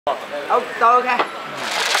Oh, okay.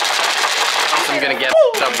 I'm gonna get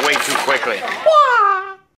up way too quickly.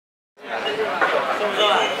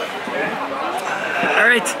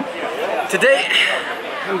 Alright, today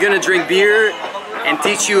I'm gonna drink beer and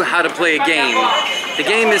teach you how to play a game. The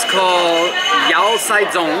game is called Yao Sai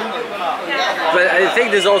Zong, but I think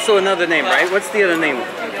there's also another name, right? What's the other name?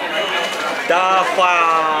 Da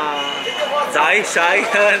Hua Zai Shai,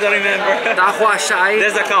 I don't remember. Da Hua Shai?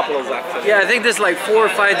 There's a couple of actually. Yeah, I think there's like 4 or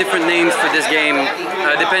 5 different names for this game,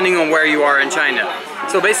 depending on where you are in China.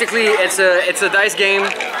 So basically, it's a dice game.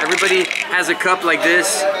 Everybody has a cup like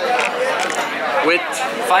this with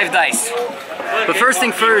 5 dice. But first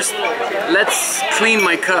thing first, let's clean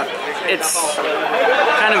my cup. It's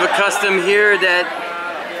kind of a custom here that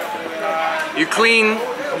you clean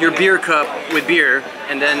your beer cup with beer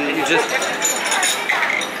and then you just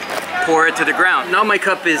pour it to the ground. Now my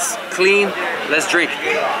cup is clean, let's drink.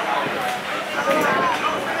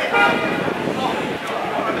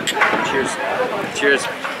 Cheers. Cheers.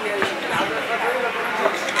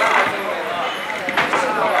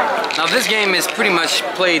 Now this game is pretty much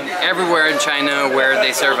played everywhere in China where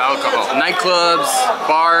they serve alcohol. Nightclubs,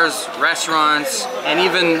 bars, restaurants, and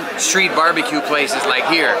even street barbecue places like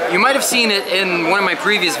here. You might have seen it in one of my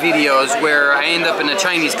previous videos where I end up in a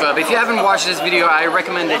Chinese club. If you haven't watched this video, I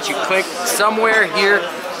recommend that you click somewhere here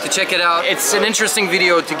to check it out. It's an interesting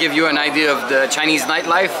video to give you an idea of the Chinese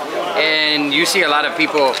nightlife, and you see a lot of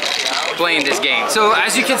people playing this game. So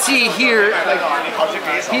as you can see here,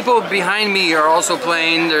 people behind me are also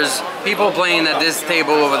playing. There's people playing at this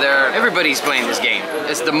table over there. Everybody's playing this game.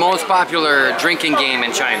 It's the most popular drinking game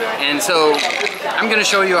in China. And so I'm gonna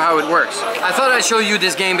show you how it works. I thought I'd show you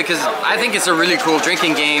this game because I think it's a really cool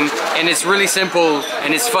drinking game, and it's really simple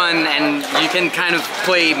and it's fun, and you can kind of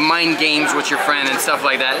play mind games with your friend and stuff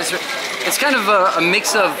like that. It's kind of a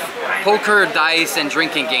mix of poker, dice, and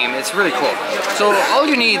drinking game. It's really cool. So all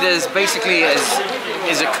you need is basically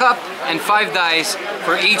is a cup and 5 dice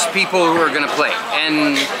for each people who are gonna play.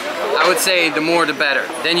 And I would say the more the better.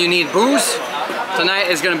 Then you need booze. Tonight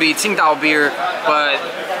is gonna be Tsingtao beer, but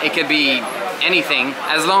it could be anything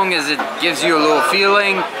as long as it gives you a little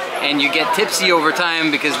feeling and you get tipsy over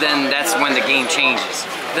time, because then that's when the game changes.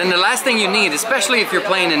 Then the last thing you need, especially if you're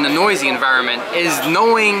playing in a noisy environment, is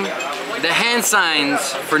knowing the hand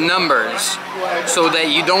signs for numbers so that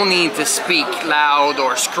you don't need to speak loud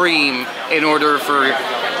or scream in order for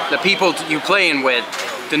the people you're playing with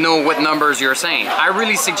to know what numbers you're saying. I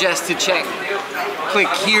really suggest to click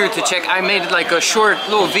here to check. I made like a short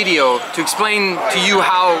little video to explain to you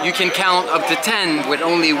how you can count up to 10 with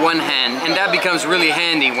only one hand, and that becomes really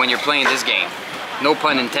handy when you're playing this game. No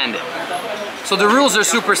pun intended. So the rules are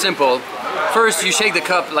super simple. First, you shake the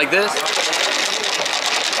cup like this.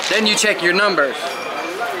 Then you check your numbers.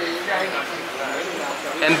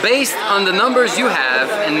 And based on the numbers you have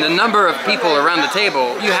and the number of people around the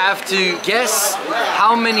table, you have to guess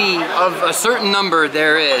how many of a certain number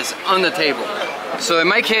there is on the table. So in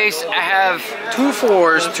my case, I have 2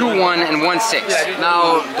 4s, 2 1, and 1 6.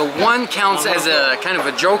 Now the 1 counts as a kind of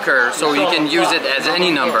a joker, so you can use it as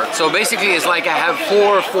any number. So basically it's like I have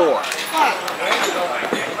 4 4.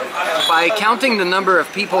 By counting the number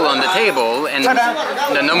of people on the table and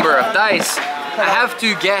the number of dice, I have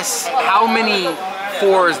to guess how many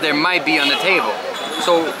 4s there might be on the table.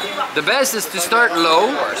 So the best is to start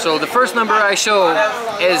low. So the first number I show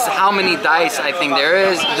is how many dice I think there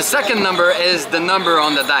is. The second number is the number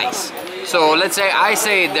on the dice. So let's say I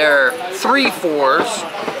say there are 3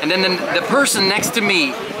 4s, and then the person next to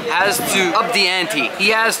me has to up the ante. He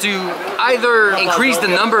has to either increase the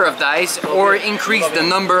number of dice or increase the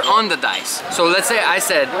number on the dice. So let's say I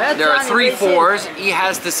said there are 3 4s, he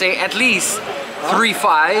has to say at least 3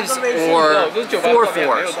 5s or 4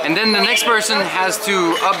 4s. And then the next person has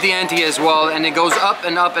to up the ante as well, and it goes up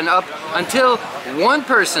and up and up until one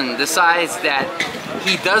person decides that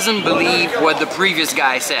he doesn't believe what the previous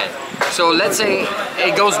guy said. So let's say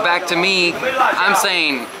it goes back to me. I'm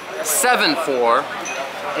saying 7 4.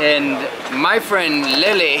 And my friend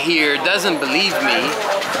Lele here doesn't believe me,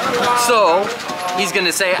 so he's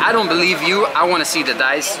gonna say, I don't believe you, I want to see the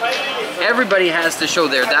dice. Everybody has to show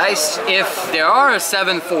their dice. If there are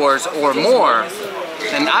 7 4s or more,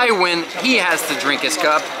 then I win, he has to drink his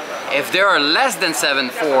cup. If there are less than 7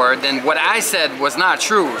 4, then what I said was not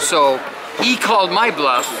true, so he called my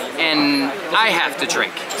bluff and I have to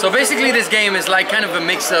drink. So basically this game is like kind of a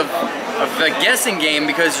mix of a guessing game,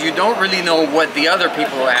 because you don't really know what the other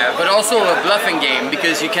people have, but also a bluffing game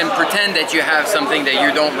because you can pretend that you have something that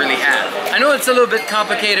you don't really have. I know it's a little bit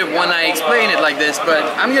complicated when I explain it like this, but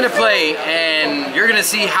I'm gonna play and you're gonna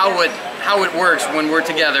see how it how it works when we're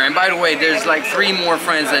together. And by the way, there's like 3 more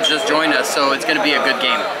friends that just joined us, so it's gonna be a good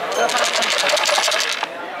game.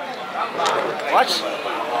 Watch.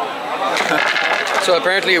 So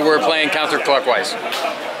apparently we're playing counterclockwise.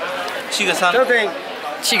 Chiga-san.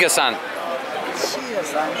 Chiga-san.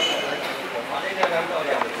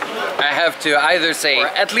 I have to either say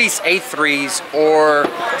at least 8 threes or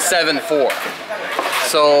 7 4.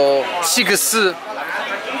 So 7 4.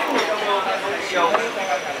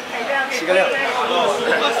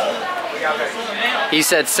 He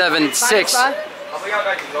said 7 6.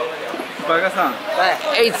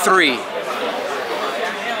 8 3.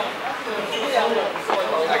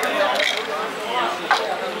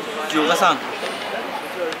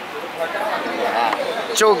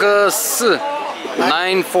 9个4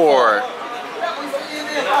 9 4.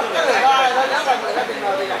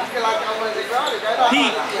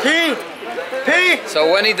 P.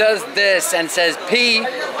 So when he does this and says P,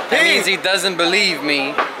 that means he doesn't believe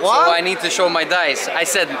me. What? So I need to show my dice. I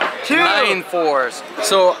said 9 4s.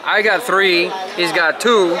 So I got 3, he's got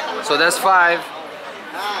 2, so that's 5.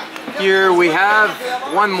 Here we have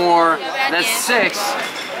 1 more, that's 6.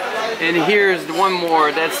 And here's 1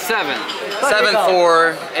 more, that's 7. 7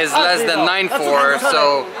 4 is less than 9 4,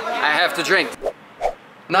 so I have to drink.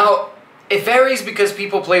 Now, it varies because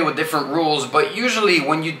people play with different rules, but usually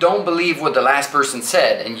when you don't believe what the last person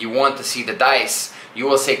said and you want to see the dice, you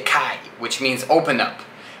will say kai, which means open up.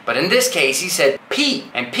 But in this case, he said P,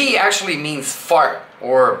 and P actually means fart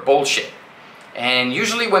or bullshit. And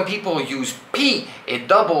usually when people use P, it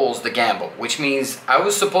doubles the gamble, which means I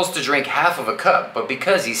was supposed to drink half of a cup, but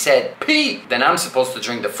because he said P, then I'm supposed to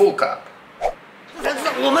drink the full cup. And then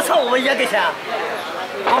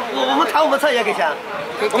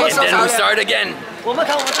we start again.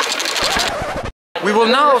 We will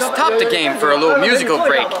now stop the game for a little musical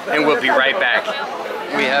break, and we'll be right back.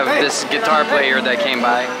 We have this guitar player that came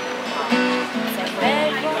by.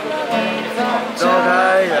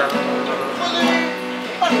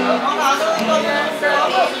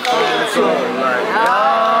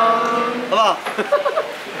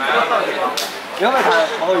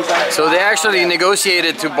 So they actually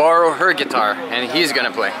negotiated to borrow her guitar, and he's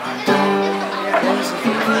gonna play.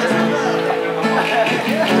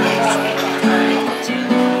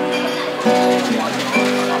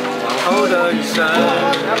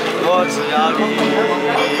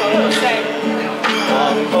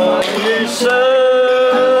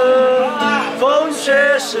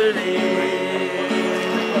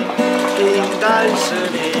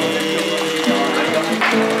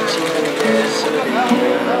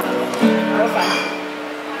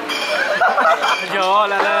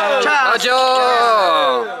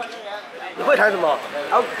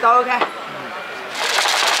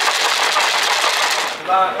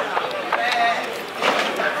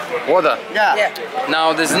 Yeah.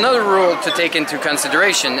 Now there's another rule to take into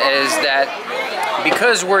consideration is that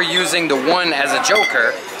because we're using the 1 as a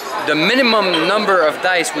joker, the minimum number of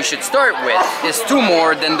dice we should start with is 2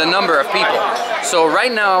 more than the number of people. So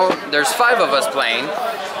right now there's 5 of us playing,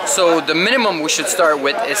 so the minimum we should start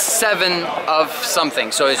with is 7 of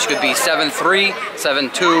something. So it could be 7 3, 7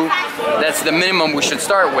 2, that's the minimum we should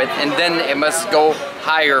start with, and then it must go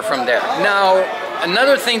higher from there. Now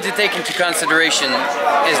another thing to take into consideration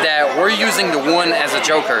is that we're using the 1 as a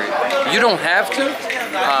joker. You don't have to.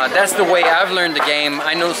 That's the way I've learned the game.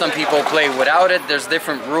 I know some people play without it. There's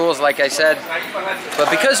different rules, like I said.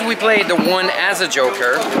 But because we play the 1 as a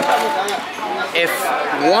joker, if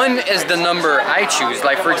 1 is the number I choose,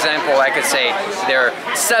 like for example, I could say there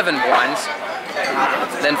are 7 1s,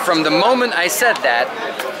 then from the moment I said that,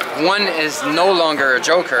 1 is no longer a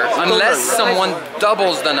joker unless someone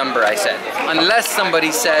doubles the number I said. Unless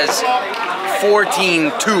somebody says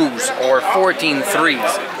 14 2s or 14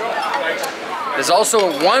 3s. There's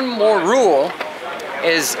also one more rule,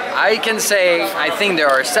 is I can say I think there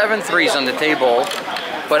are 7 3s on the table,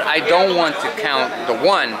 but I don't want to count the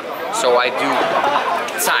 1, so I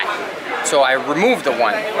do tsai. So I remove the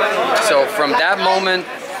 1. So from that moment,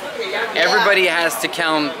 everybody has to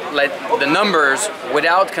count like the numbers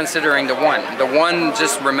without considering the 1. The 1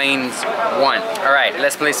 just remains 1. All right,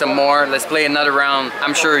 let's play some more. Let's play another round.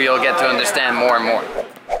 I'm sure you'll get to understand more and more.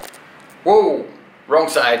 Whoa, wrong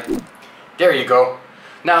side. There you go.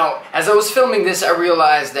 Now, as I was filming this, I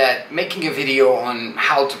realized that making a video on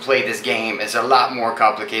how to play this game is a lot more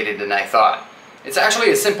complicated than I thought. It's actually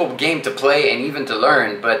a simple game to play and even to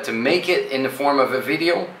learn, but to make it in the form of a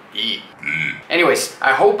video, Anyways,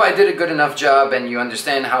 I hope I did a good enough job and you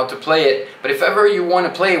understand how to play it, but if ever you want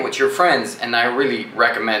to play with your friends, and I really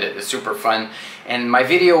recommend it, it's super fun, and my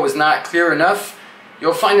video was not clear enough,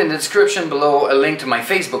 You'll find in the description below a link to my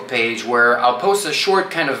Facebook page where I'll post a short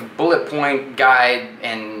kind of bullet point guide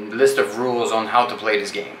and list of rules on how to play this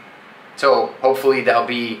game. So hopefully that'll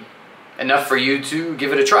be enough for you to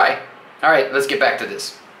give it a try. Alright, let's get back to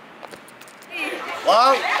this.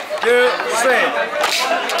 1, 2, 3.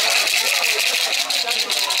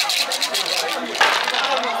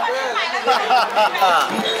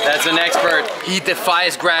 That's an expert. He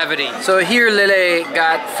defies gravity. So here Lele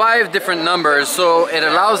got 5 different numbers, so it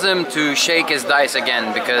allows him to shake his dice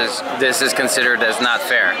again because this is considered as not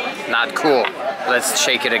fair, not cool. Let's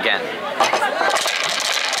shake it again.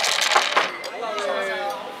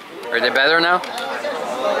 Are they better now?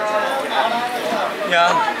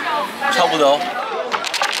 Yeah, 差不多.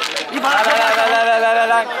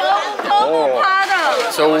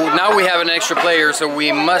 So now we have an extra player, so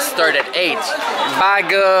we must start at 8.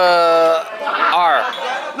 Bag R.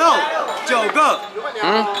 No, 9个.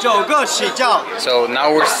 9个起叫. So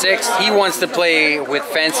now we're 6. He wants to play with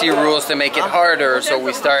fancy rules to make it harder, so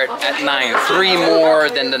we start at 9. 3 more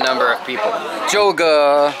than the number of people. 9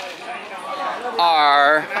个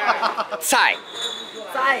R. 菜.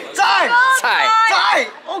 在.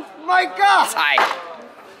 Oh my god. 菜.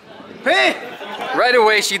 P. Right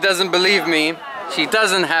away she doesn't believe me. She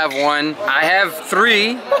doesn't have 1. I have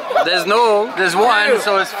 3. There's 1,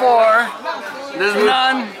 so it's 4. There's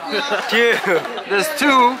none. 2. There's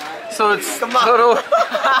 2, so it's total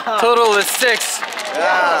is 6.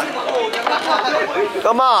 Yeah.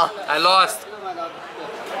 Come on. I lost.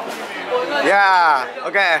 Yeah.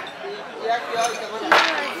 Okay.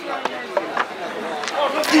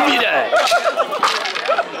 Give me that.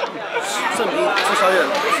 证明至少有知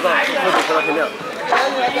道会比和他天亮。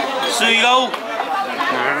水沟。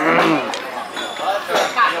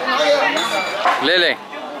Lily.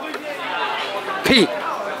 P.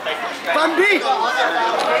翻屁。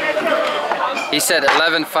 He said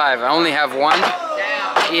 11-5. I only have 1.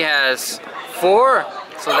 He has 4,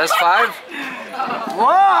 so that's 5.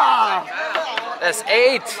 Wow. That's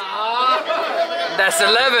 8. That's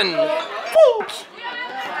 11.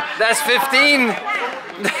 That's 15.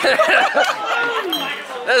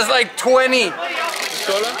 That's like 20.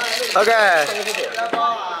 Okay.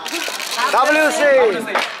 WC.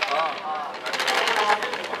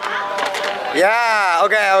 Yeah.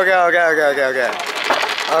 Okay.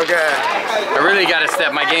 I really gotta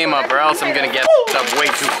step my game up or else I'm gonna get up way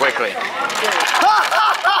too quickly.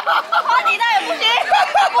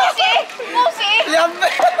 2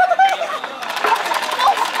倍。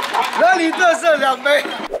那你这是2倍。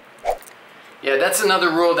 Yeah, that's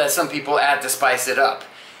another rule that some people add to spice it up.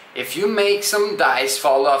 If you make some dice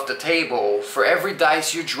fall off the table, for every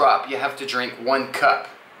dice you drop, you have to drink 1 cup.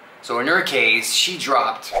 So in her case, she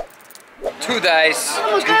dropped 2 dice,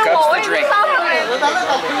 2 cups to drink.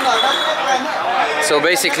 So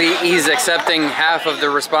basically, he's accepting half of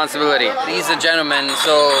the responsibility. He's a gentleman,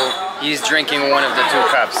 so he's drinking 1 of the 2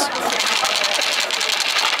 cups.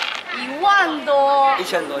 10000多。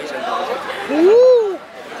1000多。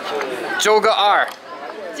 9个 R.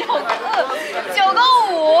 9个5。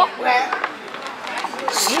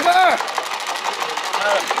 10个2。 10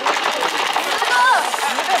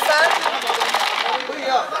个3。不一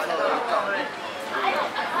样。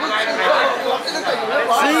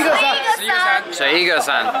11个3。11个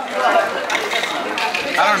3.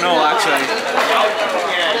 I don't know actually.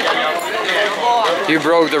 You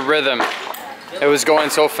broke the rhythm. It was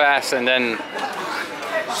going so fast and then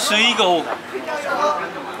 11个5。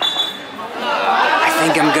 I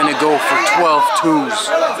think I'm gonna go for 12 twos.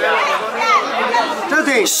 这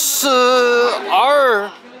得12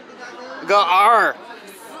个 R.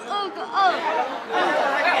 12个2。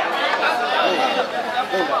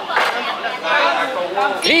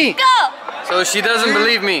 P. So she doesn't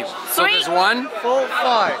believe me. So there's 1, 4,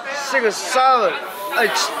 5, 6, 7, 8.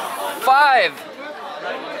 5.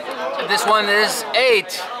 This one is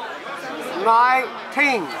 8.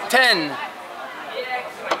 19. 10.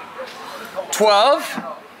 12.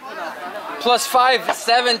 Plus 5,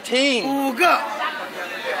 17. 5个。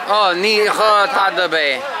 Oh, 你喝他的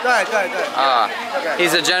杯。对。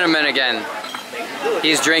He's a gentleman again.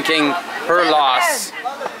 He's drinking her loss.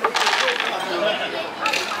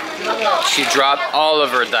 She dropped all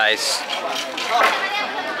of her dice.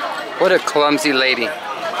 What a clumsy lady.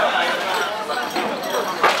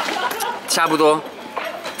 差不多.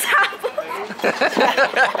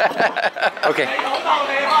 Okay.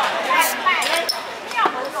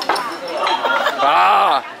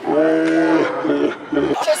 Ah!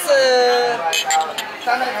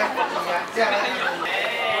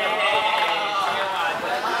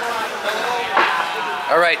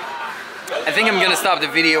 All right. I think I'm gonna stop the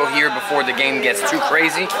video here before the game gets too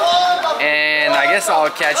crazy. And I guess I'll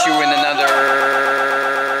catch you in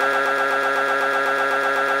another